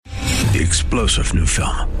the explosive new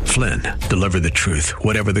film, Flynn, Deliver the Truth,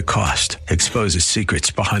 Whatever the Cost, exposes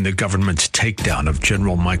secrets behind the government's takedown of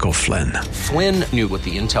General Michael Flynn. Flynn knew what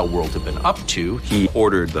the intel world had been up to. He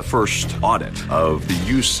ordered the first audit of the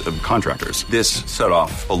use of contractors. This set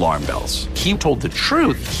off alarm bells. He told the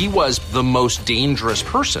truth. He was the most dangerous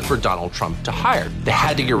person for Donald Trump to hire. They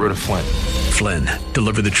had to get rid of Flynn. Flynn,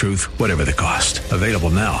 Deliver the Truth, Whatever the Cost. Available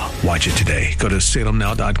now. Watch it today. Go to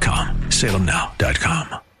salemnow.com.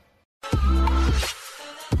 salemnow.com.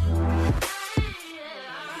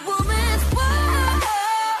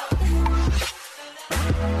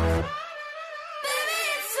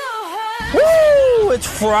 Woo! It's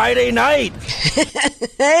Friday night.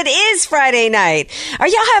 It is Friday night. Are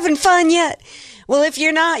y'all having fun yet? Well, if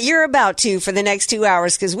you're not, you're about to for the next 2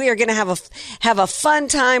 hours, because we are going to have a fun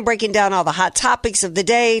time breaking down all the hot topics of the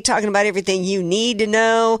day, talking about everything you need to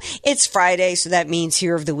know. It's Friday, so that means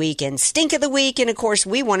Hero of the Week and Stink of the Week. And, of course,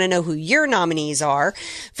 we want to know who your nominees are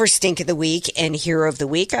for Stink of the Week and Hero of the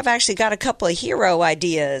Week. I've actually got a couple of hero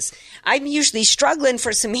ideas. I'm usually struggling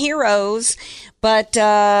for some heroes, but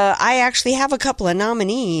I actually have a couple of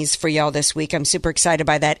nominees for y'all this week. I'm super excited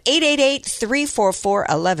by that.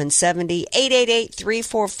 888-344-1170.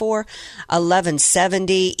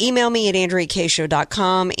 888-344-1170. Email me at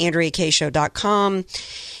AndreaKShow.com, AndreaKShow.com.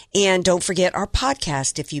 And don't forget our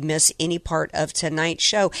podcast if you miss any part of tonight's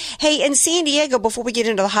show. Hey, in San Diego, before we get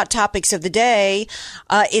into the hot topics of the day,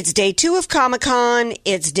 it's day 2 of Comic-Con.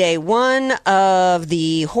 It's day 1 of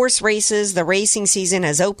the horse races. The racing season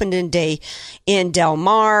has opened in Del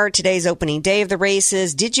Mar. Today's opening day of the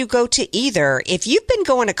races. Did you go to either? If you've been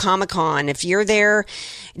going to Comic-Con, if you're there,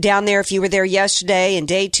 down there, if you were there yesterday and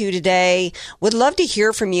day 2 today, would love to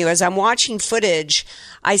hear from you. As I'm watching footage,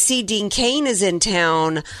 I see Dean Cain is in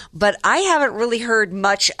town, but I haven't really heard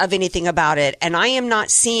much of anything about it. And I am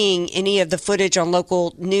not seeing any of the footage on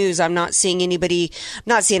local news. I'm not seeing anybody, I'm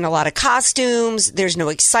not seeing a lot of costumes. There's no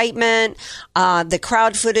excitement. The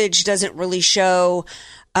crowd footage doesn't really show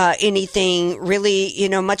anything really,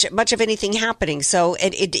 much of anything happening. So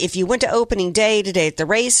if you went to opening day today at the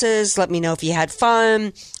races, let me know if you had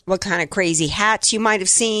fun, what kind of crazy hats you might have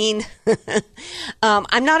seen.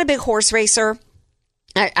 I'm not a big horse racer.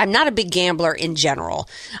 I'm not a big gambler in general.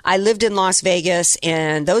 I lived in Las Vegas,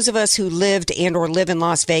 and those of us who lived and or live in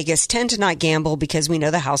Las Vegas tend to not gamble because we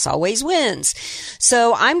know the house always wins.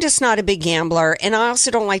 So I'm just not a big gambler, and I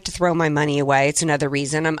also don't like to throw my money away. It's another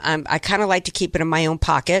reason. I kind of like to keep it in my own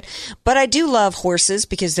pocket, but I do love horses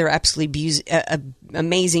because they're absolutely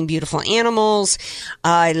amazing, beautiful animals.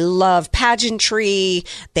 I love pageantry.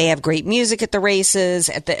 They have great music at the races,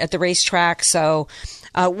 at the racetrack. So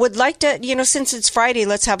would like to, since it's Friday,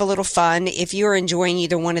 let's have a little fun. If you're enjoying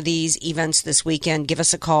either one of these events this weekend, give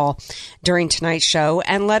us a call during tonight's show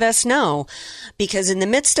and let us know. Because in the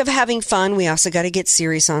midst of having fun, we also got to get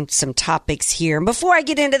serious on some topics here. And before I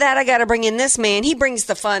get into that, I got to bring in this man. He brings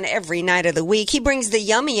the fun every night of the week. He brings the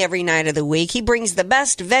yummy every night of the week. He brings the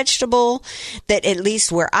best vegetable that, at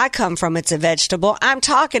least where I come from, it's a vegetable. I'm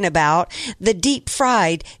talking about the deep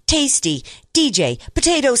fried, tasty DJ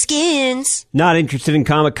Potato Skins. Not interested in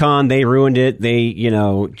Comic-Con. They ruined it. They,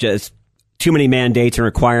 just too many mandates and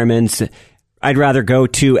requirements. I'd rather go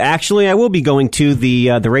to, actually, I will be going to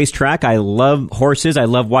the racetrack. I love horses. I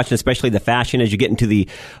love watching, especially the fashion as you get into the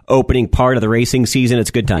opening part of the racing season. It's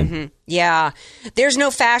a good time. Mm-hmm. Yeah. There's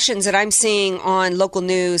no fashions that I'm seeing on local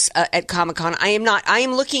news at Comic-Con. I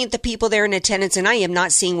am looking at the people there in attendance, and I am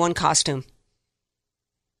not seeing one costume.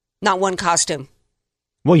 Not one costume.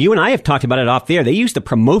 Well, you and I have talked about it off there. They used to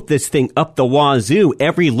promote this thing up the wazoo.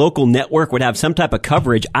 Every local network would have some type of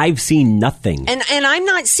coverage. I've seen nothing. And I'm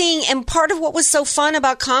not seeing, and part of what was so fun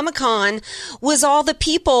about Comic-Con was all the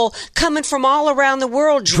people coming from all around the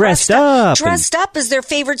world dressed up as their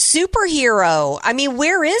favorite superhero. I mean,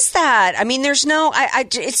 where is that? I mean, there's no,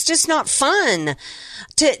 it's just not fun.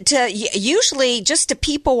 To usually just to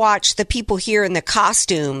people watch the people here in the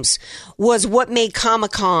costumes was what made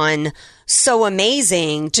Comic-Con so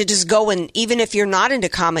amazing, to just go, and even if you're not into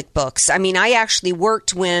comic books. I mean, I actually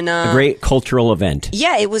worked when a great cultural event.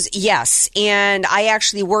 Yeah, it was. Yes. And I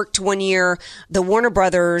actually worked one year, the Warner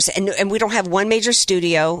Brothers, and we don't have one major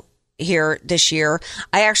studio here this year.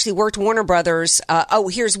 I actually worked Warner Brothers.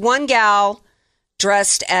 Here's one gal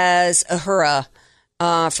dressed as Uhura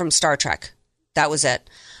from Star Trek. That was it.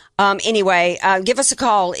 Anyway, give us a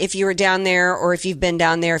call if you were down there, or if you've been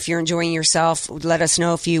down there, if you're enjoying yourself. Let us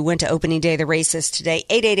know if you went to opening day of the races today.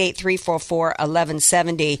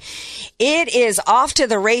 888-344-1170. It is off to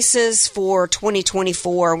the races for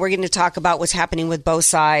 2024. We're going to talk about what's happening with both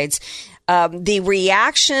sides. The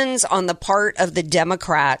reactions on the part of the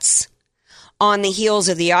Democrats on the heels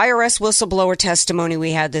of the IRS whistleblower testimony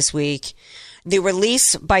we had this week, the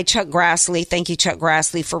release by Chuck Grassley, thank you, Chuck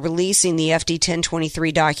Grassley, for releasing the FD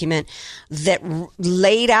 1023 document that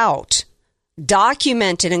laid out,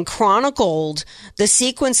 documented and chronicled the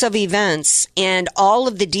sequence of events and all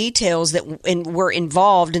of the details that were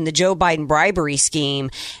involved in the Joe Biden bribery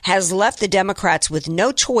scheme, has left the Democrats with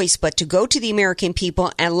no choice but to go to the American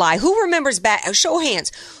people and lie. Who remembers, show of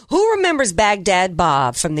hands, who remembers Baghdad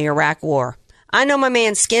Bob from the Iraq War? I know my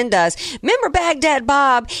man Skin does. Remember Baghdad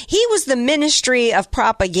Bob? He was the Ministry of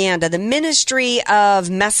Propaganda, the Ministry of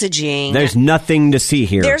Messaging. There's nothing to see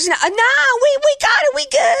here. There's no, we got it. We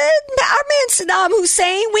good. Our man Saddam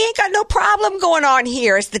Hussein, we ain't got no problem going on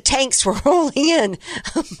here as the tanks were rolling in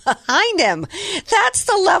behind him. That's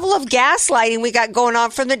the level of gaslighting we got going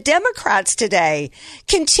on from the Democrats today.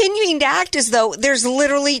 Continuing to act as though there's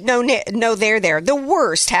literally no there. The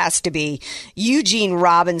worst has to be Eugene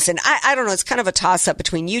Robinson. I don't know. It's kind of a toss-up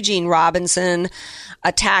between Eugene Robinson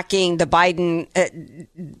attacking the Biden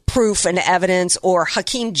proof and evidence, or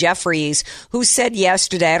Hakeem Jeffries, who said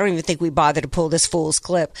yesterday, I don't even think we bothered to pull this fool's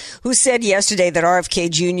clip, who said yesterday that RFK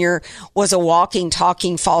Jr. was a walking,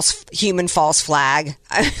 talking human false flag.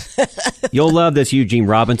 You'll love this Eugene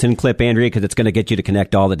Robinson clip, Andrea, because it's going to get you to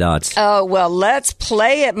connect all the dots. Oh, well, let's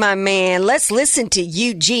play it, my man. Let's listen to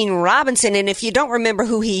Eugene Robinson. And if you don't remember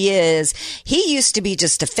who he is, he used to be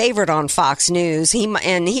just a favorite on Fox News.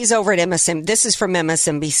 He's over at MSNBC. This is from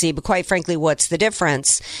MSNBC, but quite frankly, what's the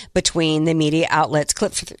difference between the media outlets?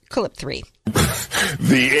 Clip 3.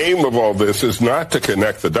 The aim of all this is not to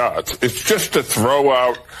connect the dots. It's just to throw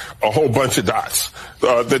out a whole bunch of dots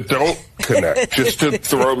that don't connect. just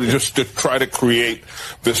to try to create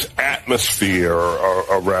this atmosphere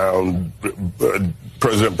around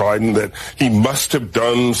President Biden that he must have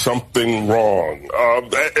done something wrong. I'm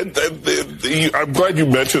glad you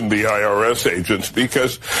mentioned the IRS agents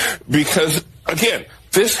because again,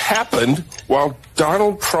 this happened while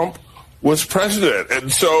Donald Trump was president.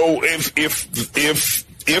 And so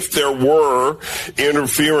if there were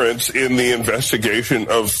interference in the investigation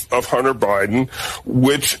of Hunter Biden,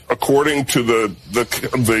 which according to the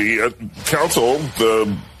counsel,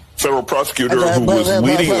 the federal prosecutor who was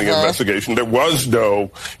leading the investigation, there was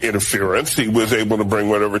no interference. He was able to bring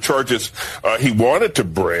whatever charges he wanted to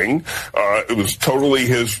bring. It was totally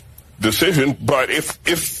his decision. But if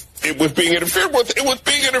it was being interfered with, it was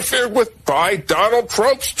being interfered with by Donald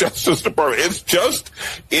Trump's Justice Department. It's just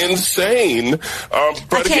insane.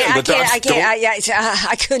 But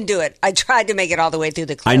I couldn't do it. I tried to make it all the way through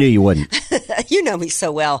the clip. I knew you wouldn't. You know me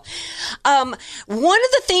so well. One of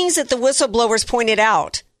the things that the whistleblowers pointed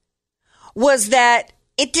out was that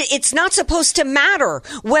it's not supposed to matter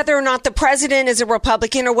whether or not the president is a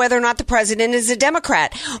Republican or whether or not the president is a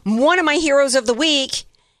Democrat. One of my heroes of the week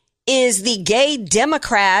is the gay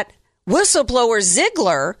Democrat whistleblower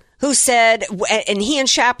Ziegler, who said, and he and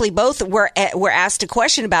Shapley both were asked a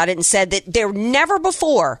question about it and said that there never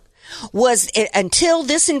before was it, until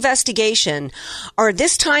this investigation or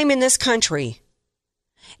this time in this country,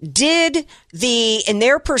 in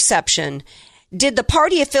their perception, did the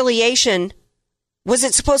party affiliation, was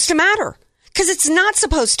it supposed to matter? Because it's not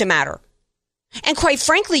supposed to matter. And quite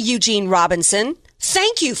frankly, Eugene Robinson,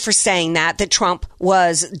 thank you for saying that Trump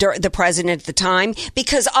was the president at the time,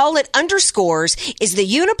 because all it underscores is the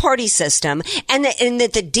uniparty system and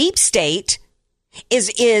that the deep state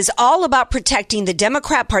is all about protecting the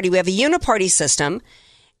Democrat Party. We have a uniparty system,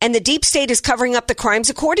 and the deep state is covering up the crimes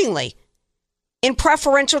accordingly in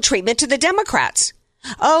preferential treatment to the Democrats.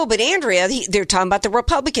 Oh, but Andrea, they're talking about the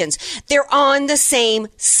Republicans. They're on the same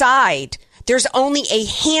side. There's only a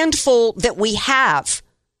handful that we have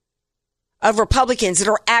of Republicans that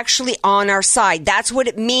are actually on our side. That's what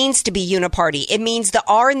it means to be uniparty. It means the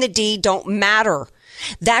R and the D don't matter.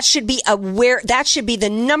 That should be the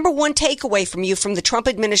number one takeaway from you from the Trump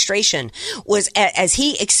administration, was as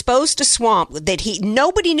he exposed a swamp that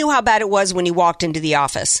nobody knew how bad it was when he walked into the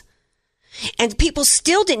office. And people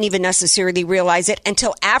still didn't even necessarily realize it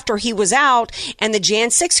until after he was out and the Jan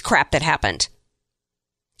 6 crap that happened.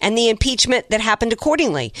 And the impeachment that happened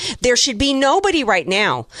accordingly. There should be nobody right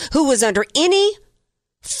now who was under any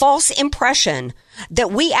false impression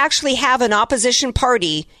that we actually have an opposition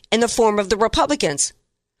party in the form of the Republicans.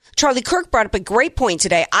 Charlie Kirk brought up a great point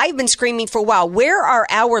today. I've been screaming for a while. Where are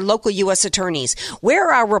our local U.S. attorneys? Where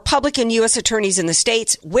are our Republican U.S. attorneys in the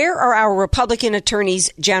states? Where are our Republican attorneys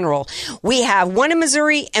general? We have one in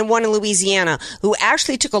Missouri and one in Louisiana who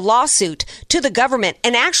actually took a lawsuit to the government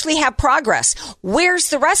and actually have progress. Where's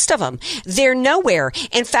the rest of them? They're nowhere.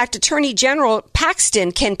 In fact, Attorney General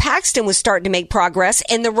Ken Paxton was starting to make progress,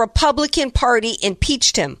 and the Republican Party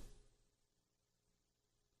impeached him.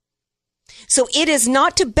 So it is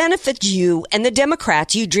not to benefit you and the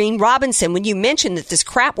Democrats, Eugene Robinson, when you mentioned that this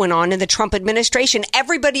crap went on in the Trump administration.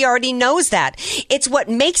 Everybody already knows that. It's what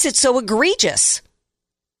makes it so egregious.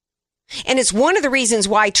 And it's one of the reasons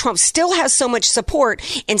why Trump still has so much support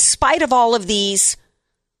in spite of all of these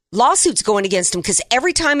lawsuits going against him, because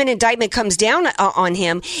every time an indictment comes down on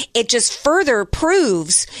him, it just further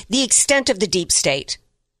proves the extent of the deep state.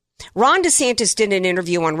 Ron DeSantis did an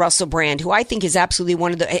interview on Russell Brand, who I think is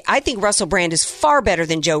absolutely I think Russell Brand is far better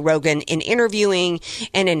than Joe Rogan in interviewing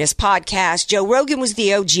and in his podcast. Joe Rogan was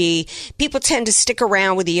the OG. People tend to stick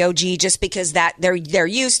around with the OG just because that they're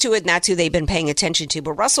used to it and that's who they've been paying attention to.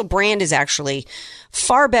 But Russell Brand is actually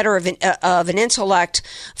far better of an intellect,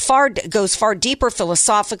 goes far deeper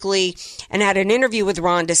philosophically, and had an interview with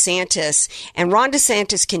Ron DeSantis. And Ron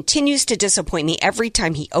DeSantis continues to disappoint me every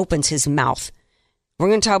time he opens his mouth. We're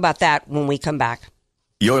going to talk about that when we come back.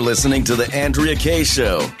 You're listening to The Andrea Kaye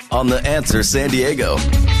Show on The Answer San Diego.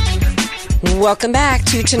 Welcome back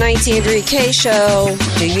to tonight's Andrea Kaye Show.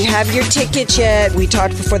 Do you have your tickets yet? We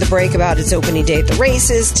talked before the break about its opening day at the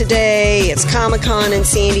races today. It's Comic-Con in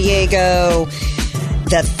San Diego.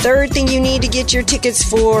 The third thing you need to get your tickets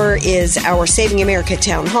for is our Saving America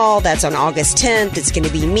Town Hall. That's on August 10th. It's going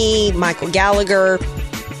to be me, Michael Gallagher,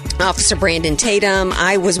 Officer Brandon Tatum.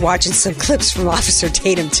 I was watching some clips from Officer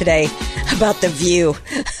Tatum today about the View.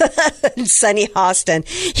 Sonny Hostin.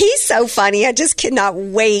 He's so funny. I just cannot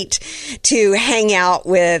wait to hang out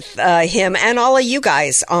with him and all of you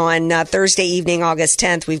guys on Thursday evening, August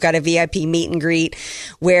 10th. We've got a VIP meet and greet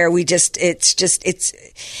where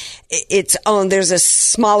there's a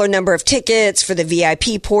smaller number of tickets for the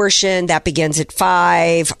VIP portion. That begins at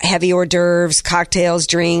 5. Heavy hors d'oeuvres, cocktails,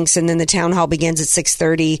 drinks, and then the town hall begins at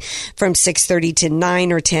 6:30 from 6:30 to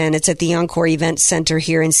 9 or 10. It's at the Encore Event Center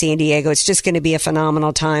here in San Diego. It's just going to be a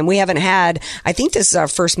phenomenal time. We haven't had, I think this is our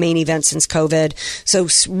first main event since COVID, so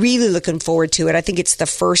really looking forward to it. I think it's the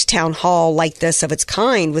first town hall like this of its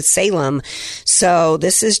kind with Salem. So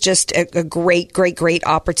this is just a great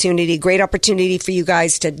opportunity. Great opportunity for you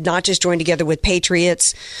guys to not just join together with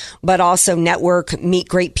patriots, but also network, meet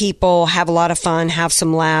great people, have a lot of fun, have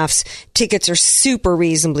some laughs. Tickets are super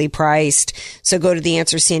reasonably priced. So go to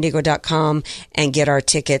theanswersandiego.com and get our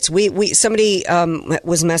tickets. Somebody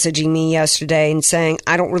was messaging me yesterday and saying,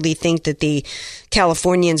 I don't really think that the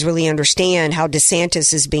Californians really understand how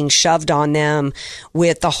DeSantis is being shoved on them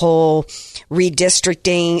with the whole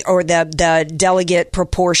redistricting or the delegate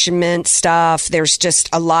proportionment stuff. There's just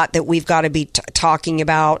a lot that we've got to be talking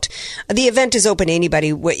about. The event is open to anybody.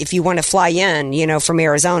 If you want to fly in, from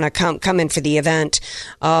Arizona, come in for the event.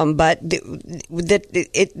 But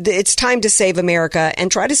it's time to save America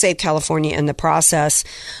and try to save California in the process.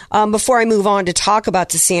 Before I move on to talk about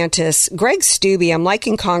DeSantis, Greg Steube, I'm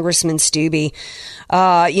liking Congressman Steube.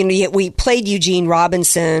 We played Eugene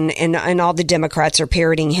Robinson and all the Democrats are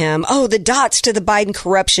parroting him. Oh, the dots to the Biden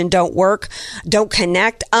corruption don't work, don't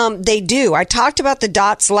connect. They do. I talked about the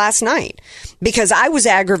dots last night because I was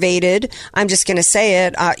aggravated. I'm just going to say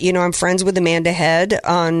it. I'm friends with Amanda Head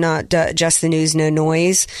on Just the News, No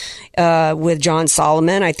Noise with John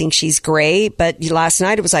Solomon. I think she's great. But last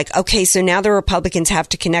night it was like, okay, so now the Republicans have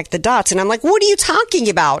to connect the dots. And I'm like, what are you talking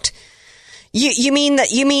about? You mean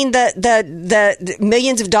the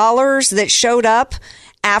millions of dollars that showed up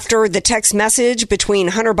after the text message between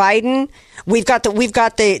Hunter Biden? We've got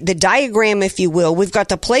the diagram, if you will. We've got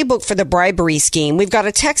the playbook for the bribery scheme. We've got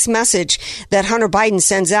a text message that Hunter Biden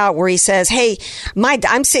sends out where he says, hey,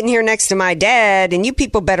 I'm sitting here next to my dad and you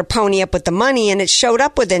people better pony up with the money. And it showed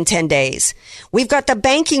up within 10 days. We've got the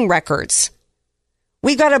banking records.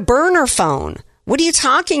 We've got a burner phone. What are you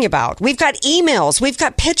talking about? We've got emails. We've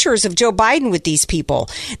got pictures of Joe Biden with these people.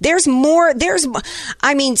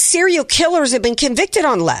 Serial killers have been convicted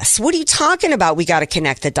on less. What are you talking about? We got to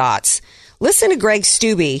connect the dots. Listen to Greg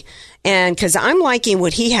Steube, and because I'm liking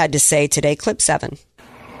what he had to say today. Clip 7.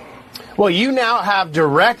 Well, you now have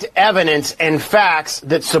direct evidence and facts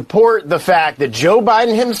that support the fact that Joe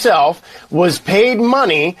Biden himself was paid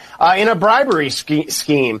money in a bribery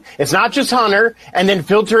scheme. It's not just Hunter and then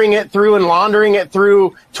filtering it through and laundering it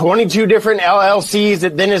through 22 different LLCs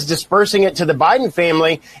that then is dispersing it to the Biden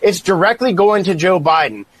family. It's directly going to Joe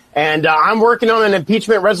Biden. And I'm working on an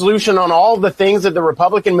impeachment resolution on all the things that the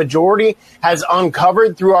Republican majority has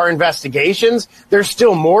uncovered through our investigations. There's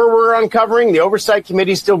still more we're uncovering. The Oversight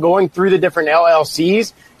Committee is still going through the different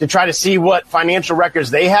LLCs to try to see what financial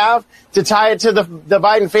records they have to tie it to the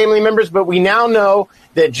Biden family members. But we now know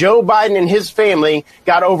that Joe Biden and his family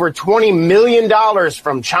got over $20 million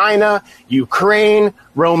from China, Ukraine,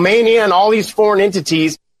 Romania, and all these foreign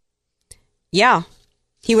entities. Yeah.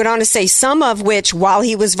 He went on to say some of which while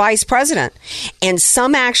he was vice president, and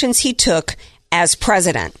some actions he took as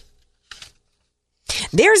president.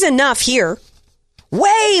 There's enough here,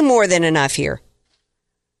 way more than enough here.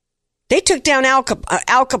 They took down Al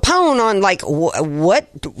Capone on like what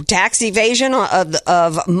tax evasion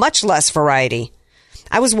of much less variety.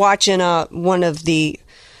 I was watching one of the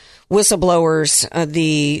whistleblowers,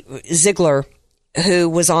 the Ziegler, who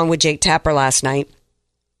was on with Jake Tapper last night.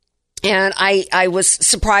 And I was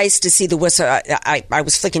surprised to see the whistle. I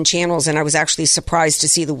was flicking channels, and I was actually surprised to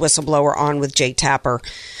see the whistleblower on with Jake Tapper.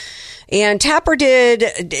 And Tapper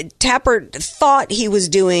thought he was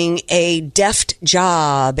doing a deft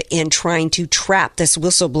job in trying to trap this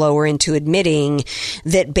whistleblower into admitting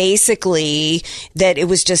that basically that it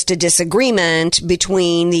was just a disagreement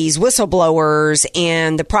between these whistleblowers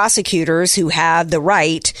and the prosecutors who have the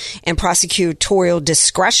right and prosecutorial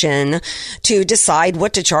discretion to decide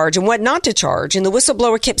what to charge and what not to charge. And the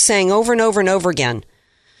whistleblower kept saying over and over and over again,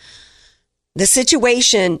 the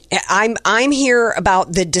situation, I'm here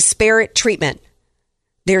about the disparate treatment.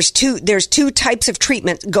 There's two types of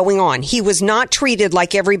treatment going on. He was not treated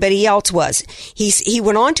like everybody else was. He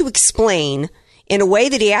went on to explain in a way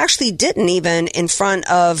that he actually didn't even in front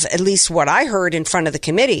of, at least what I heard in front of the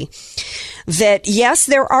committee, that yes,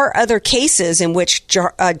 there are other cases in which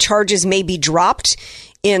charges may be dropped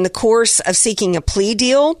in the course of seeking a plea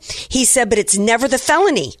deal. He said, but it's never the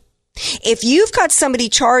felony. If you've got somebody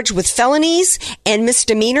charged with felonies and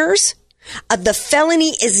misdemeanors, the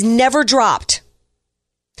felony is never dropped.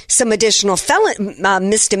 Some additional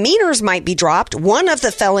misdemeanors might be dropped. One of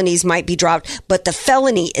the felonies might be dropped, but the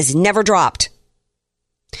felony is never dropped.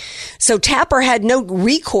 So Tapper had no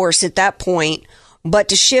recourse at that point but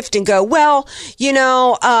to shift and go, well,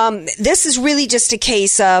 this is really just a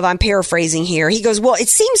case of, I'm paraphrasing here. He goes, well, it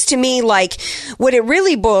seems to me like what it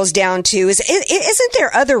really boils down to is, isn't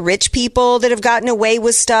there other rich people that have gotten away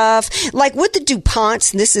with stuff? Like, would the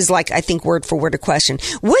DuPonts, this is like, I think, word for word a question,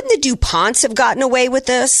 wouldn't the DuPonts have gotten away with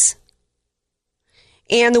this?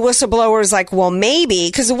 And the whistleblower is like, well, maybe,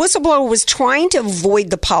 because the whistleblower was trying to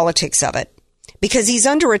avoid the politics of it because he's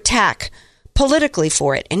under attack politically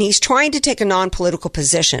for it, and he's trying to take a non-political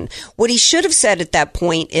position. What he should have said at that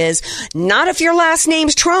point is, not if your last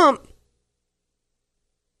name's Trump.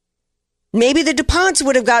 Maybe the DuPonts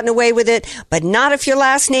would have gotten away with it, but not if your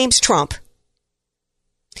last name's Trump.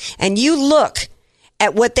 And you look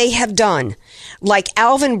at what they have done, like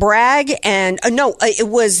Alvin Bragg and, it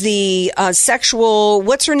was the sexual,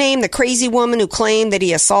 what's her name? The crazy woman who claimed that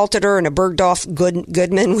he assaulted her in a Bergdorf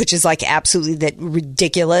Goodman, which is like absolutely that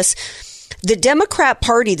ridiculous. The Democrat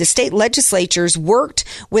Party, the state legislatures worked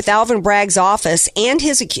with Alvin Bragg's office and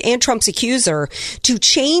Trump's accuser to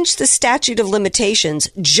change the statute of limitations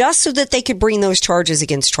just so that they could bring those charges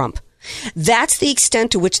against Trump. That's the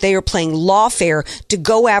extent to which they are playing lawfare to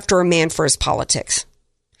go after a man for his politics.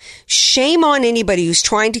 Shame on anybody who's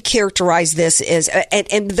trying to characterize this as,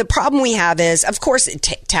 and the problem we have is, of course,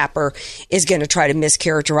 Tapper is going to try to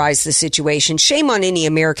mischaracterize the situation. Shame on any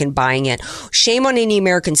American buying it. Shame on any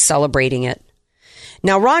American celebrating it.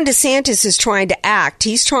 Now, Ron DeSantis is trying to act.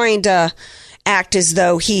 He's trying to act as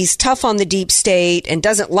though he's tough on the deep state and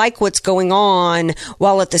doesn't like what's going on,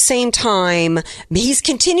 while at the same time, he's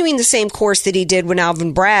continuing the same course that he did when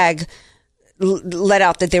Alvin Bragg let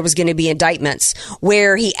out that there was going to be indictments,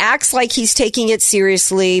 where he acts like he's taking it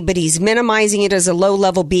seriously, but he's minimizing it as a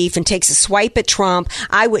low-level beef and takes a swipe at Trump.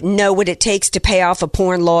 I wouldn't know what it takes to pay off a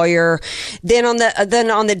porn lawyer. Then on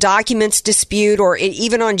the documents dispute, or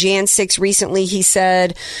even on Jan 6 recently, he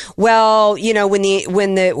said, well, when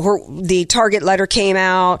the Target letter came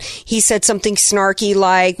out, he said something snarky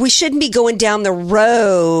like, we shouldn't be going down the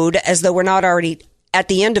road as though we're not already at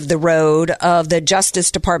the end of the road of the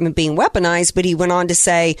Justice Department being weaponized. But he went on to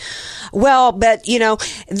say, well, but,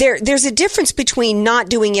 there's a difference between not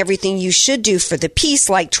doing everything you should do for the peace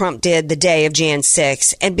like Trump did the day of Jan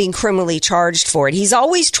 6 and being criminally charged for it. He's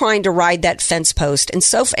always trying to ride that fence post.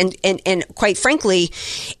 And quite frankly,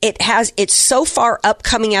 it's so far up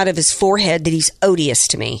coming out of his forehead that he's odious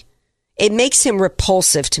to me. It makes him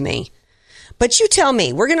repulsive to me. But you tell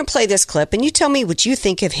me, we're going to play this clip, and you tell me what you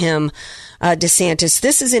think of him, DeSantis.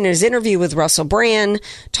 This is in his interview with Russell Brand,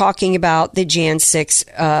 talking about the Jan 6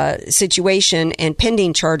 situation and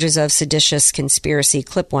pending charges of seditious conspiracy.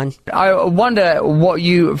 Clip 1. I wonder what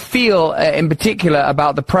you feel in particular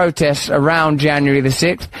about the protests around January the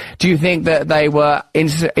 6th. Do you think that they were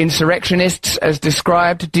insurrectionists as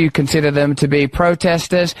described? Do you consider them to be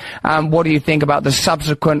protesters? What do you think about the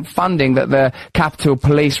subsequent funding that the Capitol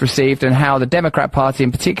Police received and how the Democrat Party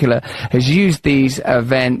in particular has used these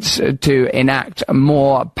events to enact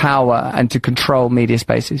more power and to control media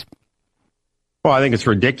spaces? Well, I think it's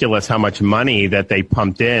ridiculous how much money that they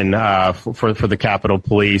pumped in for the Capitol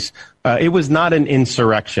Police. It was not an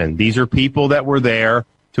insurrection. These are people that were there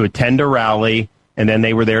to attend a rally, and then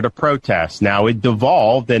they were there to protest. Now, it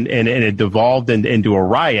devolved, and it devolved into a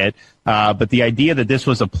riot. But the idea that this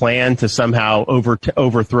was a plan to somehow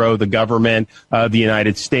overthrow the government of the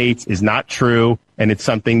United States is not true, and it's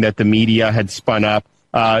something that the media had spun up.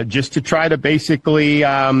 Just to try to basically,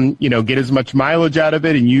 get as much mileage out of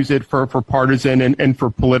it and use it for partisan and for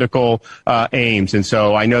political aims. And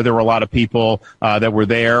so I know there were a lot of people that were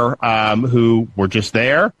there who were just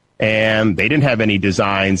there, and they didn't have any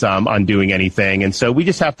designs on doing anything. And so we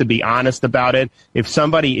just have to be honest about it. If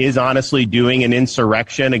somebody is honestly doing an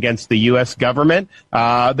insurrection against the U.S. government,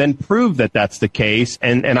 then prove that that's the case,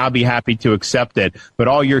 and I'll be happy to accept it. But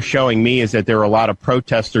all you're showing me is that there were a lot of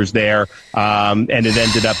protesters there, and it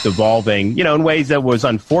ended up devolving, in ways that was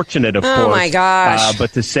unfortunate, of course. Oh, my gosh.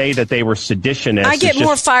 But to say that they were seditionists. I get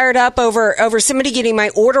more fired up over somebody getting my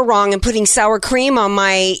order wrong and putting sour cream on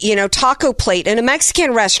my, taco plate in a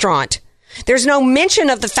Mexican restaurant. There's no mention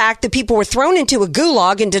of the fact that people were thrown into a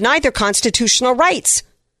gulag and denied their constitutional rights.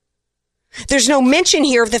 There's no mention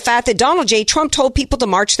here of the fact that Donald J. Trump told people to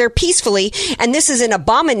march there peacefully, and this is an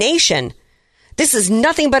abomination. This is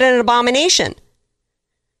nothing but an abomination.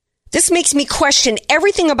 This makes me question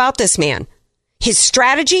everything about this man. His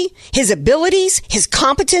strategy, his abilities, his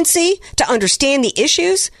competency to understand the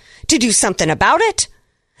issues, to do something about it.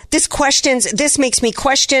 This makes me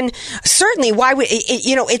question certainly why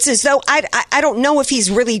it's as though I don't know if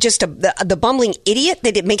he's really just the bumbling idiot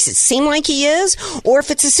that it makes it seem like he is, or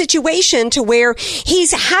if it's a situation to where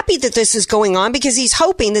he's happy that this is going on because he's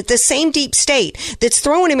hoping that the same deep state that's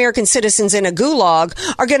throwing American citizens in a gulag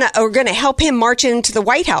are gonna help him march into the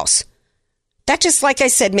White House. That just, like I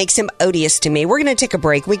said, makes him odious to me. We're going to take a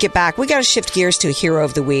break. We get back. We got to shift gears to a hero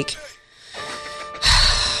of the week.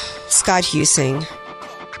 Scott Huesing,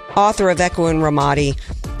 author of Echo and Ramadi,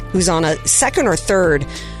 who's on a second or third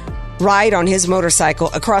ride on his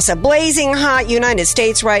motorcycle across a blazing hot United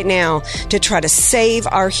States right now to try to save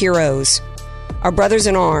our heroes, our brothers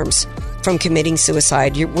in arms, from committing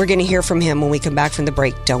suicide. We're going to hear from him when we come back from the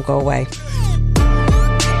break. Don't go away.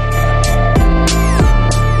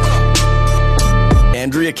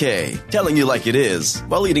 Andrea Kaye, telling you like it is,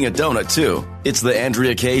 while eating a donut, too. It's the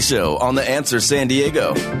Andrea Kaye Show on The Answer San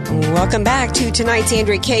Diego. Welcome back to tonight's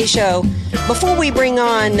Andrea Kaye Show. Before we bring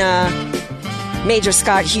on Major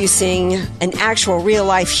Scott Huesing, an actual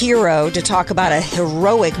real-life hero, to talk about a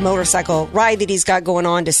heroic motorcycle ride that he's got going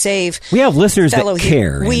on to save. We have listeners that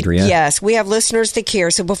care, Andrea. Yes, we have listeners that care.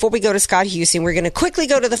 So before we go to Scott Huesing, we're going to quickly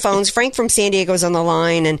go to the phones. Frank from San Diego's on the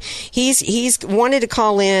line, and he's wanted to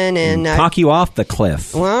call in and talk you off the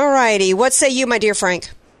cliff. Well, all righty. What say you, my dear Frank?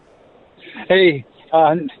 Hey,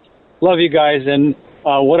 love you guys. And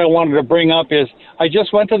what I wanted to bring up is I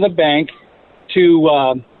just went to the bank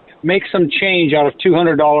to make some change out of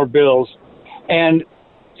 $200 bills. And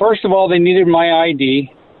first of all, they needed my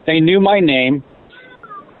ID. They knew my name.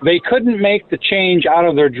 They couldn't make the change out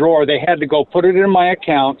of their drawer. They had to go put it in my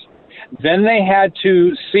account. Then they had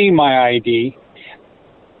to see my ID.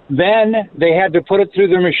 Then they had to put it through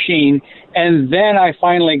their machine. And then I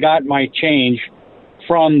finally got my change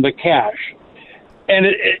from the cash. And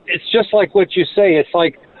it's just like what you say. It's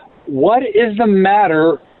like, what is the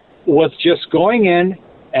matter with just going in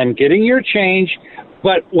and getting your change?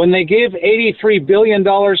 But when they gave $83 billion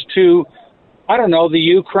to, I don't know, the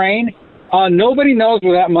Ukraine, nobody knows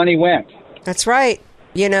where that money went. That's right.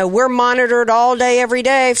 We're monitored all day, every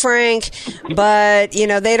day, Frank. But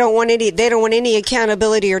they don't want any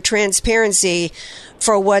accountability or transparency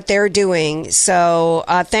for what they're doing. So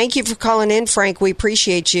thank you for calling in, Frank. We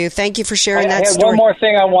appreciate you. Thank you for sharing that story. I had one more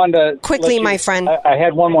thing I wanted to quickly, my friend. I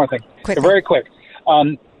had one more thing. Quickly. Very quick.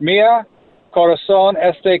 Mia corazón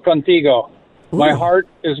esté contigo. Ooh. My heart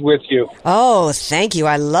is with you. Oh, thank you.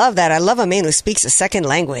 I love that. I love a man who speaks a second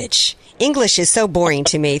language. English is so boring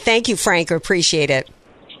to me. Thank you, Frank. I appreciate it.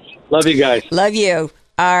 Love you guys. Love you.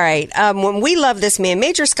 All right. When we love this man,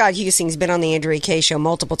 Major Scott Huesing's been on the Andrea Kaye Show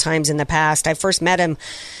multiple times in the past. I first met him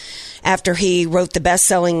after he wrote the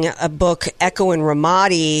best-selling book Echo and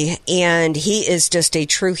Ramadi, and he is just a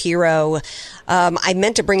true hero. I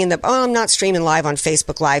meant to bring in I'm not streaming live on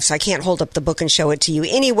Facebook Live, so I can't hold up the book and show it to you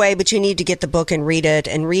anyway, but you need to get the book and read it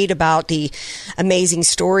and read about the amazing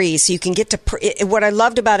stories. So you can get to, what I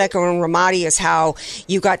loved about Echo and Ramadi is how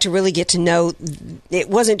you got to really get to know, it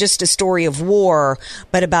wasn't just a story of war,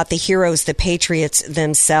 but about the heroes, the patriots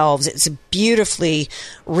themselves. It's a beautifully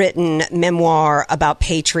written memoir about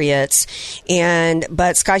patriots.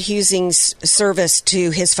 But Scott Husing's service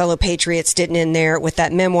to his fellow patriots didn't end there with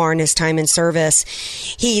that memoir and his time in service.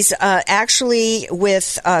 He's actually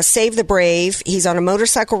with Save the Brave. He's on a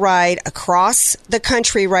motorcycle ride across the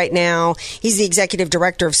country right now. He's the executive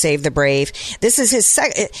director of Save the Brave. This is his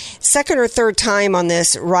second or third time on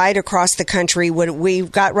this ride across the country.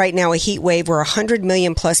 We've got right now a heat wave where 100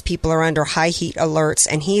 million plus people are under high heat alerts,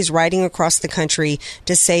 and he's riding across the country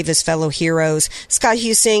to save his fellow heroes. Scott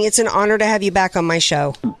Husing, it's an honor to have you back on my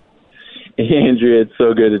show. Andrea, it's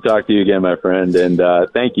so good to talk to you again, my friend, and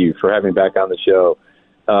thank you for having me back on the show.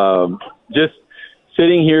 Just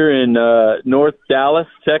sitting here in North Dallas,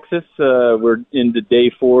 Texas, we're into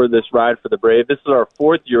day 4 of this Ride for the Brave. This is our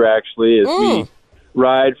 4th year, actually, as we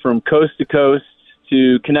ride from coast to coast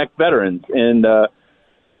to connect veterans. And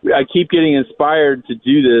I keep getting inspired to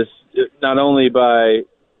do this, not only by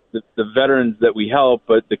the veterans that we help,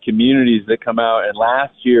 but the communities that come out. And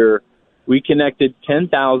last year, we connected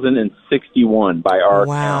 10,061 by our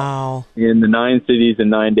count in the 9 cities in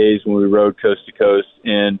 9 days when we rode coast to coast.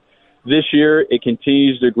 And this year, it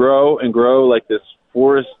continues to grow and grow like this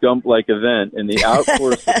Forrest Gump-like event, and the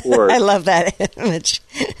outpour support. I love that image.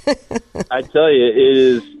 I tell you, it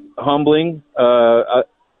is humbling,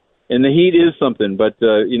 and the heat is something. But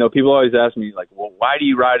people always ask me, like, well, why do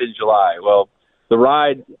you ride in July? Well, the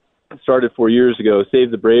ride started 4 years ago.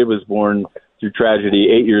 Save the Brave was born through tragedy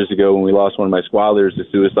 8 years ago when we lost one of my squad leaders to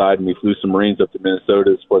suicide, and we flew some Marines up to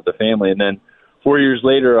Minnesota to support the family. And then 4 years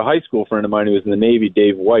later, a high school friend of mine who was in the Navy,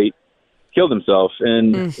 Dave White, killed himself.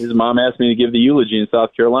 And his mom asked me to give the eulogy in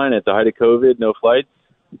South Carolina at the height of COVID, no flights.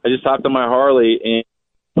 I just hopped on my Harley, and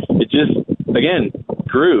it just, again,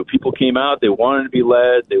 grew. People came out. They wanted to be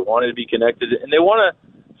led. They wanted to be connected. And they want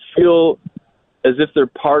to feel as if they're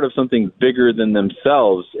part of something bigger than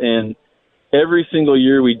themselves. And every single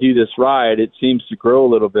year we do this ride, it seems to grow a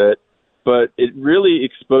little bit, but it really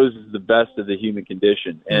exposes the best of the human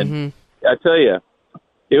condition. And I tell you,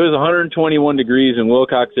 it was 121 degrees in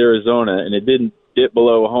Wilcox, Arizona, and it didn't dip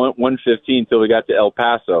below 115 until we got to El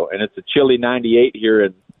Paso, and it's a chilly 98 here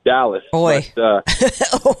in Dallas. Boy. But,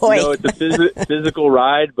 it's a physical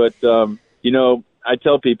ride, but, I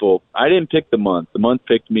tell people, I didn't pick the month. The month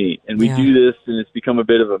picked me, and we do this, and it's become a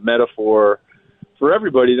bit of a metaphor for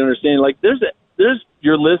everybody to understand. Like, there's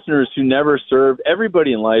your listeners who never served.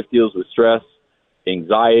 Everybody in life deals with stress,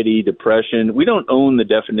 anxiety, depression. We don't own the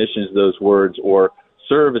definitions of those words or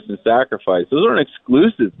service and sacrifice. Those aren't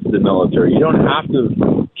exclusive to the military. You don't have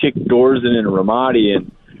to kick doors in Ramadi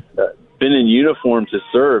and been in uniform to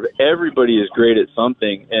serve. Everybody is great at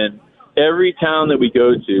something, and every town that we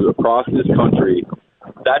go to across this country,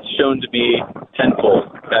 that's shown to be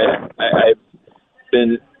tenfold. I've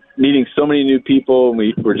been meeting so many new people, and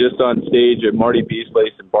we're just on stage at Marty B's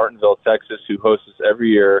place in Bartonville, Texas, who hosts us every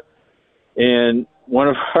year. And one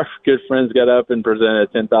of our good friends got up and presented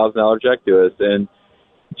a $10,000 check to us and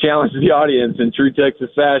challenged the audience in true Texas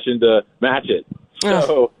fashion to match it.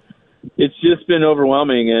 So it's just been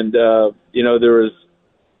overwhelming. And, there was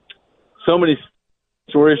so many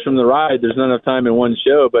stories from the ride. There's not enough time in one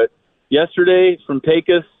show. But yesterday, from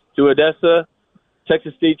Pecos to Odessa,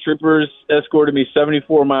 Texas State Troopers escorted me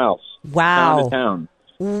 74 miles town to town.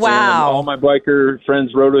 Wow. And all my biker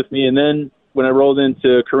friends rode with me. And then when I rolled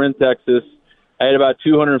into Corinth, Texas, I had about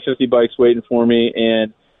 250 bikes waiting for me.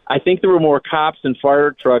 And I think there were more cops and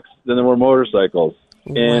fire trucks than there were motorcycles.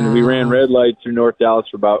 And we ran red light through North Dallas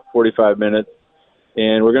for about 45 minutes.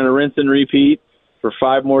 And we're going to rinse and repeat for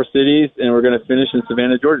 5 more cities. And we're going to finish in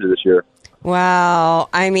Savannah, Georgia this year. Wow.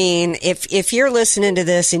 I mean, if you're listening to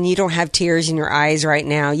this and you don't have tears in your eyes right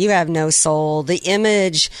now, you have no soul. The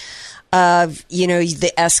image of,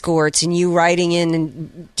 the escorts and you riding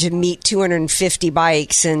in to meet 250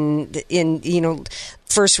 bikes and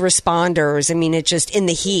first responders. I mean, it's just in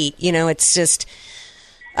the heat, it's just,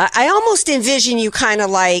 I almost envision you kind of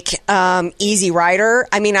like Easy Rider.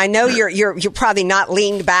 I mean, I know you're probably not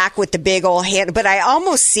leaned back with the big old hand, but I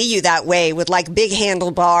almost see you that way with like big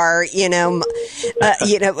handlebar,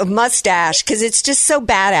 a mustache, because it's just so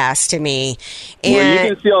badass to me. And well,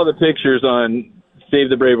 you can see all the pictures on Save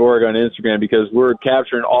the Brave Org on Instagram, because we're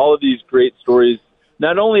capturing all of these great stories,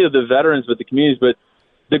 not only of the veterans but the communities, but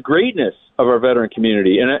the greatness of our veteran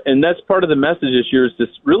community. And that's part of the message this year, is to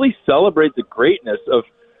really celebrate the greatness of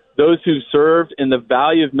those who've served and the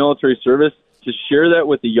value of military service, to share that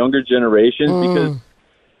with the younger generations, because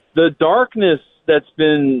the darkness that's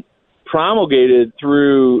been promulgated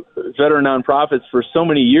through veteran nonprofits for so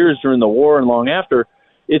many years during the war and long after,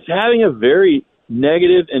 it's having a very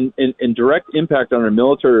negative and direct impact on our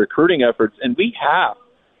military recruiting efforts. And we have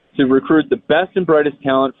to recruit the best and brightest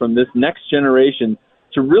talent from this next generation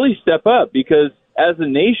to really step up, because as a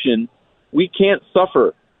nation, we can't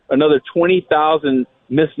suffer another 20,000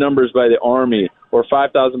 missed numbers by the Army or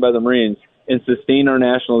 5,000 by the Marines and sustain our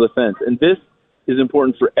national defense. And this is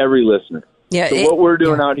important for every listener. Yeah, so what we're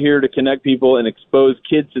doing out here to connect people and expose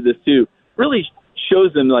kids to this too really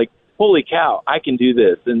shows them, like, holy cow, I can do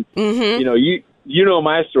this. And, you know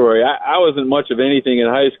my story. I wasn't much of anything in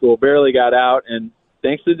high school, barely got out. And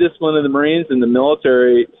thanks to the discipline of the Marines and the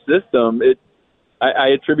military system, I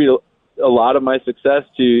attribute a lot of my success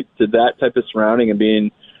to that type of surrounding and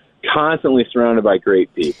being constantly surrounded by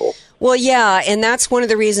great people. Well, yeah, and that's one of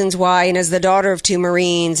the reasons why, and as the daughter of two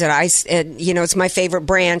Marines, and it's my favorite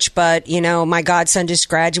branch, but, my godson just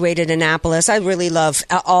graduated in Annapolis. I really love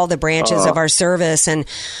all the branches of our service, and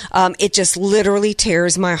it just literally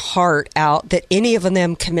tears my heart out that any of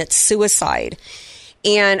them commit suicide.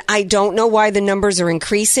 And I don't know why the numbers are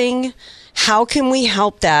increasing. How can we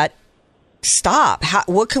help that stop?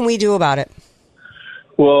 What can we do about it?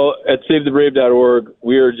 Well, at SaveTheBrave.org,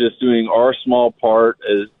 we are just doing our small part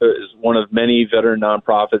as one of many veteran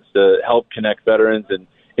nonprofits to help connect veterans,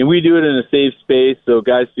 and we do it in a safe space so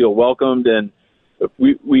guys feel welcomed. And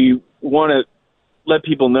we want to let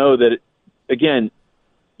people know that, again,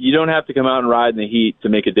 you don't have to come out and ride in the heat to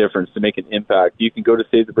make a difference, to make an impact. You can go to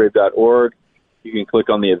SaveTheBrave.org. You can click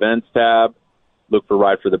on the events tab, look for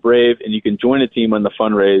Ride for the Brave, and you can join a team on the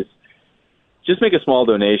fundraise. Just make a small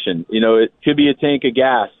donation. It could be a tank of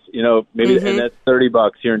gas, maybe, and that's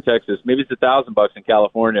 $30 here in Texas. Maybe it's $1,000 in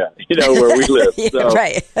California, where we live. So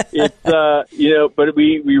right. It's, but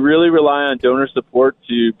we really rely on donor support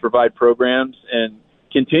to provide programs and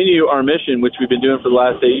continue our mission, which we've been doing for the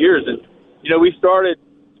last 8 years. And,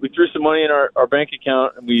 we threw some money in our bank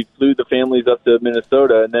account and we flew the families up to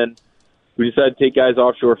Minnesota, and then we decided to take guys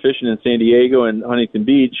offshore fishing in San Diego and Huntington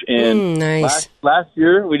Beach. And nice. last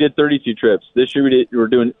year we did 32 trips. This year we're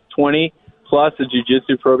doing 20 plus a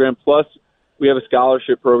jiu-jitsu program. Plus we have a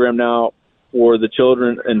scholarship program now for the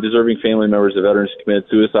children and deserving family members of veterans who committed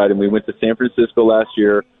suicide. And we went to San Francisco last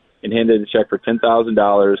year and handed a check for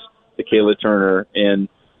 $10,000 to Kayla Turner. And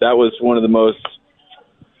that was one of the most,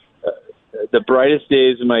 the brightest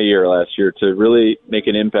days of my year last year to really make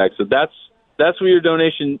an impact. So that's what your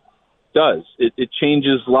donation does. It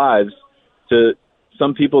changes lives to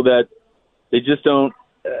some people that they just don't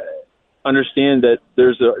understand that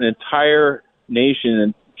there's an entire nation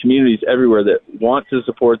and communities everywhere that want to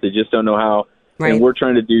support. They just don't know how. Right. And we're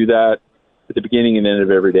trying to do that at the beginning and end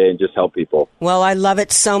of every day and just help people. Well, I love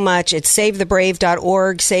it so much. It's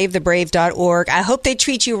SaveTheBrave.org, SaveTheBrave.org. I hope they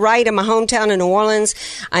treat you right in my hometown in New Orleans.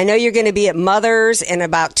 I know you're going to be at Mother's in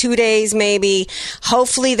about 2 days maybe.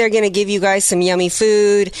 Hopefully they're going to give you guys some yummy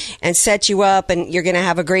food and set you up, and you're going to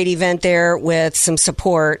have a great event there with some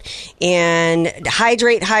support. And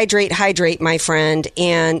hydrate, my friend.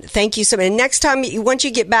 And thank you so much. And next time, once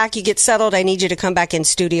you get back, you get settled, I need you to come back in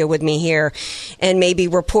studio with me here and maybe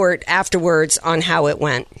report afterwards on how it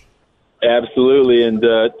went. Absolutely. And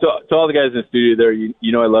to all the guys in the studio there, you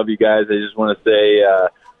know I love you guys. I just want to say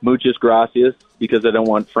muchas gracias, because I don't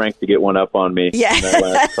want Frank to get one up on me in that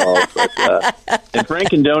last call. But, and Frank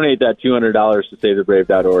can donate that $200 to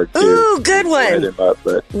SaveTheBrave.org too. Ooh, good one.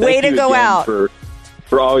 Way to go out.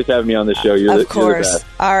 For always having me on the show. You're of course. You're the best.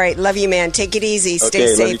 All right. Love you, man. Take it easy. Stay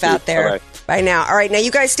safe out there. Bye-bye. Bye now. All right. Now, you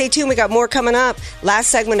guys stay tuned. We got more coming up. Last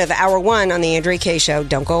segment of Hour 1 on the Andrea Kaye Show.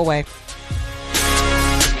 Don't go away.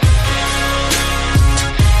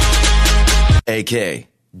 AK,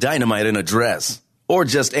 Dynamite in a Dress, or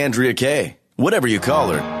just Andrea Kaye. Whatever you call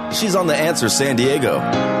her, she's on The Answer San Diego.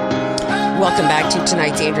 Welcome back to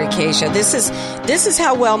tonight's Andrea Kaye Show. This is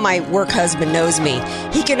how well my work husband knows me.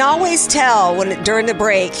 He can always tell during the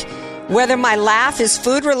break whether my laugh is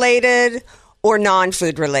food related or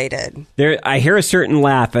non-food related. I hear a certain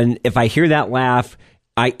laugh, and if I hear that laugh,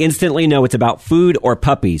 I instantly know it's about food or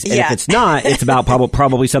puppies. And if it's not, it's about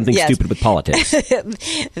probably something stupid with politics.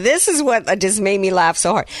 This is what just made me laugh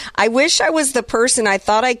so hard. I wish I was the person I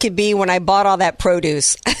thought I could be when I bought all that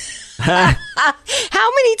produce. How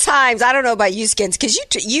many times, I don't know about you, Skins, because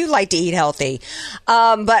you like to eat healthy,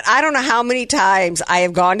 but I don't know how many times I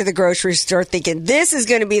have gone to the grocery store thinking this is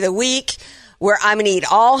going to be the week where I'm going to eat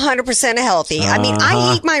all 100% healthy. I mean,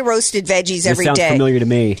 I eat my roasted veggies every day. This sounds familiar to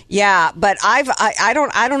me. Yeah, but I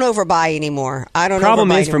don't overbuy anymore. I don't.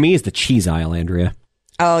 Problem is for me is the cheese aisle, Andrea.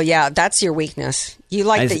 Oh yeah, that's your weakness. You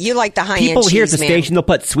like the high end cheese. People here at the station, they'll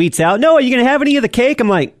put sweets out. No, are you going to have any of the cake? I'm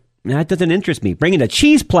like, that doesn't interest me. Bring in a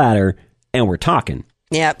cheese platter, and we're talking.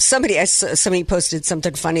 Yeah, somebody posted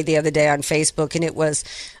something funny the other day on Facebook, and it was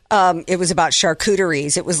about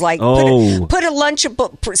charcuteries. It was like put a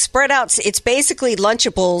Lunchable, spread out. It's basically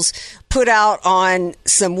Lunchables put out on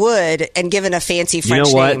some wood and given a fancy French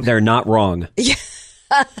name. You know what? They're not wrong. Yeah.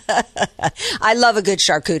 I love a good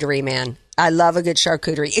charcuterie, man. I love a good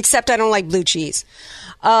charcuterie, except I don't like blue cheese.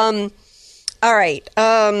 All right.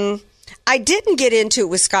 I didn't get into it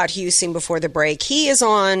with Scott Husing before the break. He is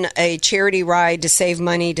on a charity ride to save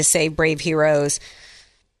money, to save brave heroes.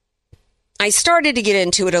 I started to get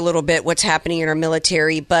into it a little bit, what's happening in our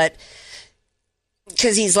military, but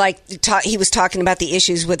because he was talking about the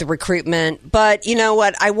issues with the recruitment. But you know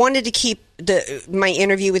what? I wanted to keep my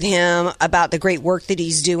interview with him about the great work that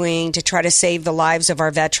he's doing to try to save the lives of our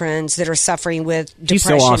veterans that are suffering with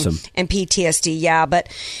depression so awesome. And PTSD. Yeah, but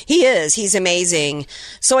he's amazing.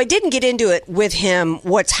 So I didn't get into it with him,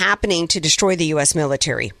 what's happening to destroy the U.S.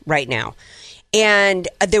 military right now. And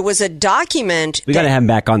there was a document. We got to have him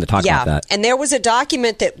back on to talk about that. And there was a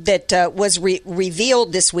document that was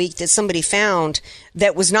revealed this week that somebody found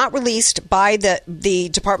that was not released by the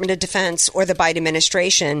Department of Defense or the Biden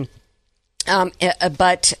administration.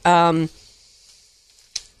 But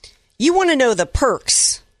you want to know the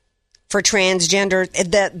perks for transgender,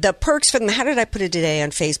 the perks for them. How did I put it today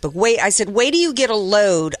on Facebook? I said, wait till you get a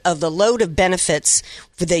load of benefits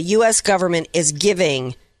the U.S. government is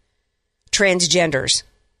giving transgenders.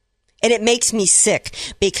 And it makes me sick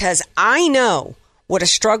because I know what a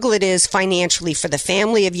struggle it is financially for the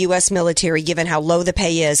family of U.S. military, given how low the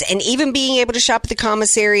pay is. And even being able to shop at the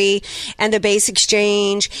commissary and the base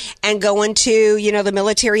exchange and going to, the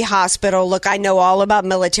military hospital. Look, I know all about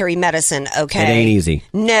military medicine, okay? It ain't easy.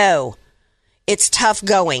 No, it's tough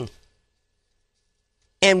going.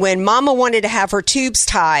 And when Mama wanted to have her tubes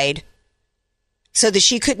tied so that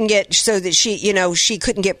she couldn't get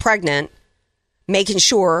pregnant, making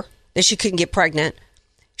sure that she couldn't get pregnant,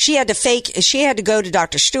 she had to go to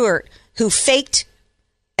Dr. Stewart, who faked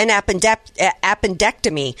an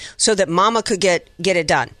appendectomy so that Mama could get it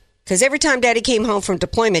done. Because every time Daddy came home from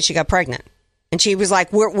deployment, she got pregnant. And she was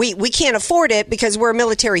like, we can't afford it because we're a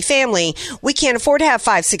military family. We can't afford to have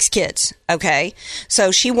 5-6 kids. Okay.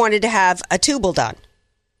 So she wanted to have a tubal done.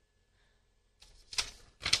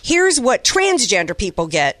 Here's what transgender people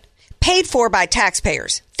get paid for by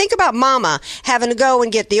taxpayers. Think about Mama having to go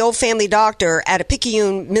and get the old family doctor at a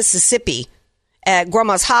Picayune, Mississippi, at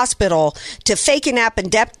Grandma's hospital to fake an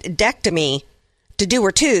appendectomy to do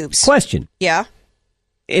her tubes. Question. Yeah?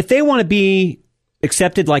 If they want to be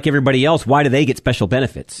accepted like everybody else, why do they get special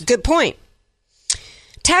benefits? Good point.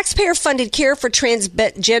 Taxpayer-funded care for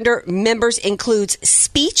transgender members includes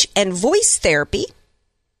speech and voice therapy,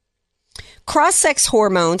 cross-sex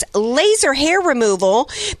hormones, laser hair removal,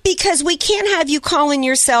 because we can't have you calling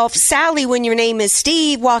yourself Sally when your name is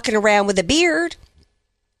Steve, walking around with a beard,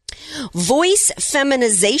 voice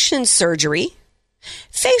feminization surgery,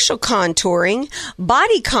 facial contouring,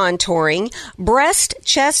 body contouring, breast,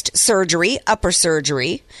 chest surgery, upper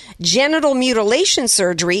surgery, genital mutilation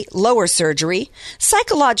surgery, lower surgery,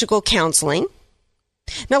 psychological counseling.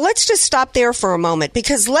 Now, let's just stop there for a moment,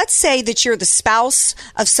 because let's say that you're the spouse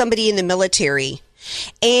of somebody in the military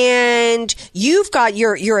and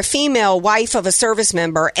you're a female wife of a service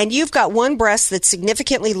member, and you've got one breast that's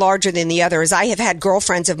significantly larger than the other, as I have had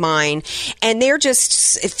girlfriends of mine, and they're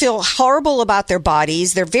just feel horrible about their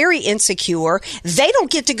bodies. They're very insecure. They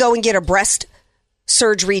don't get to go and get a breast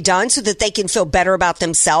surgery done so that they can feel better about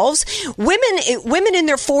themselves. Women in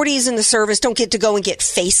their 40s in the service don't get to go and get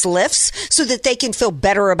facelifts so that they can feel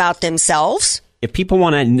better about themselves. If people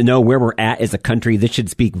want to know where we're at as a country, this should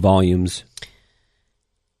speak volumes.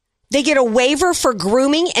 They get a waiver for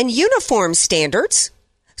grooming and uniform standards.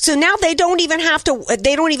 So now they get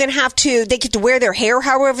to wear their hair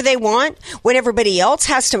however they want, when everybody else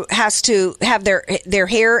has to have their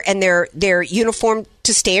hair and their uniform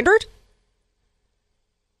to standard.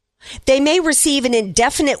 They may receive an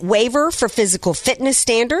indefinite waiver for physical fitness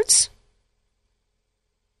standards.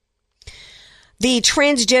 The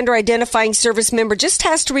transgender identifying service member just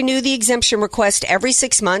has to renew the exemption request every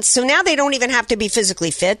 6 months. So now they don't even have to be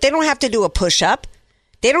physically fit. They don't have to do a push-up.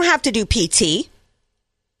 They don't have to do PT.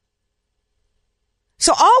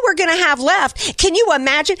 So all we're going to have left, can you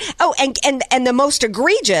imagine? Oh, and the most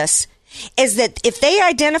egregious is that if they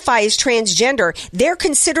identify as transgender, they're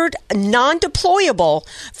considered non-deployable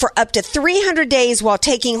for up to 300 days while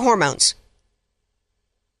taking hormones.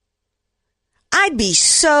 I'd be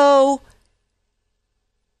so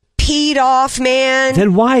peed off, man.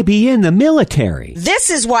 Then why be in the military? This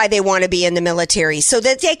is why they want to be in the military, so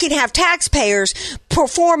that they can have taxpayers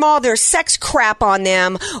perform all their sex crap on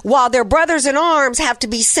them while their brothers in arms have to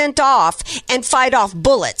be sent off and fight off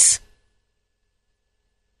bullets.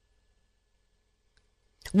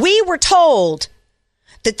 We were told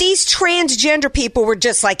that these transgender people were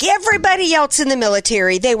just like everybody else in the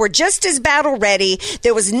military. They were just as battle ready.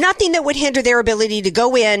 There was nothing that would hinder their ability to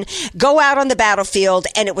go out on the battlefield,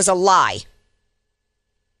 and it was a lie.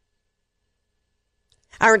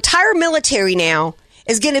 Our entire military now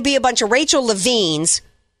is going to be a bunch of Rachel Levines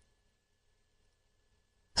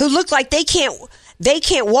who look like they can't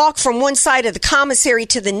walk from one side of the commissary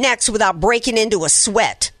to the next without breaking into a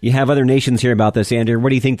sweat. You have other nations hear about this, Andrew. What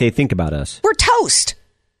do you think they think about us? We're toast.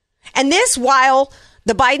 And this while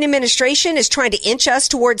the Biden administration is trying to inch us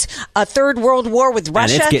towards a third world war with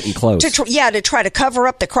Russia. And it's getting close. To try to cover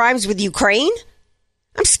up the crimes with Ukraine.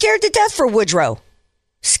 I'm scared to death for Woodrow.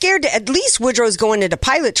 At least Woodrow's going into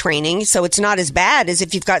pilot training, so it's not as bad as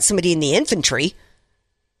if you've got somebody in the infantry.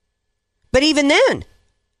 But even then,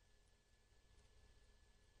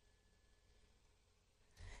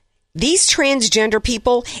 these transgender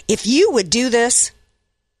people, if you would do this,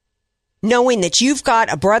 knowing that you've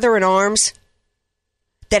got a brother in arms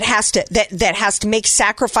that has to make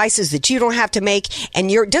sacrifices that you don't have to make, and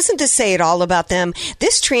doesn't this say it all about them?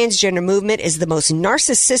 This transgender movement is the most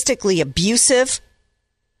narcissistically abusive.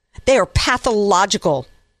 They are pathological.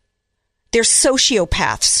 They're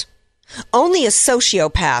sociopaths. Only a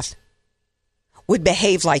sociopath would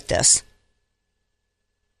behave like this.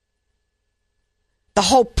 The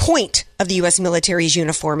whole point of the U.S. military is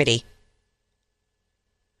uniformity.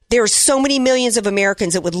 There are so many millions of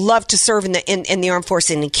Americans that would love to serve in the armed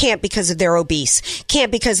forces and can't because they're obese,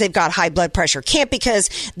 can't because they've got high blood pressure, can't because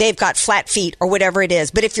they've got flat feet or whatever it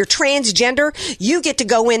is. But if you're transgender, you get to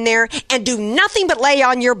go in there and do nothing but lay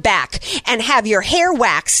on your back and have your hair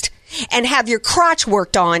waxed and have your crotch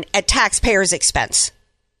worked on at taxpayers' expense.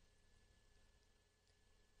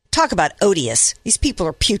 Talk about odious. These people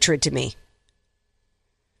are putrid to me.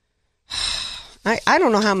 I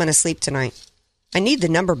don't know how I'm going to sleep tonight. I need the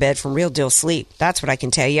number bed from Real Deal Sleep. That's what I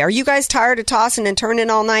can tell you. Are you guys tired of tossing and turning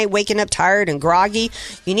all night, waking up tired and groggy?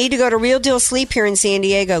 You need to go to Real Deal Sleep here in San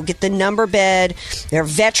Diego. Get the number bed. They're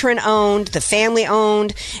veteran-owned, the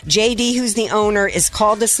family-owned. JD, who's the owner, is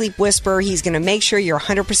called the Sleep Whisperer. He's going to make sure you're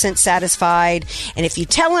 100% satisfied. And if you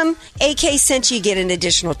tell him AK sent you, get an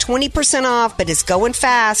additional 20% off, but it's going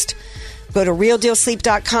fast. Go to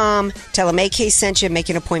realdealsleep.com, tell them AK sent you, make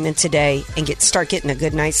an appointment today, and start getting a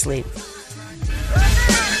good night's sleep.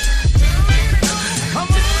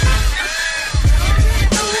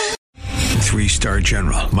 3-star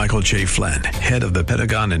General Michael J. Flynn, head of the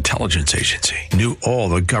Pentagon Intelligence Agency, knew all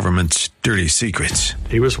the government's dirty secrets.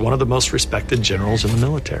 He was one of the most respected generals in the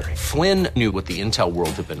military. Flynn knew what the intel world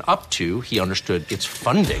had been up to. He understood its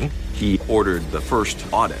funding. He ordered the first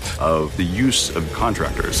audit of the use of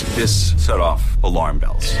contractors. This set off alarm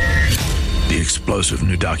bells. The explosive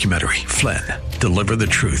new documentary, Flynn, Deliver the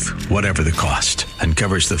Truth, Whatever the Cost,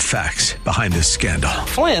 uncovers the facts behind this scandal.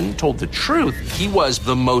 Flynn told the truth. He was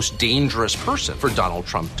the most dangerous person for Donald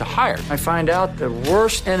Trump to hire. I find out the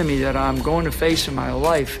worst enemy that I'm going to face in my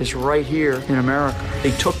life is right here in America.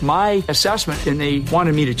 They took my assessment and they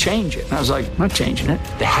wanted me to change it. And I was like, I'm not changing it.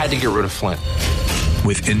 They had to get rid of Flynn.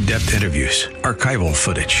 With in-depth interviews, archival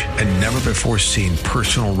footage, and never-before-seen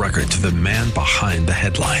personal records of the man behind the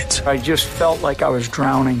headlines. I just felt like I was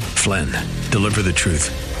drowning. Flynn, Deliver the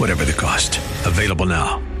Truth, Whatever the Cost. Available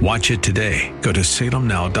now. Watch it today. Go to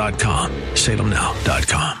salemnow.com.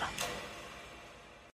 salemnow.com.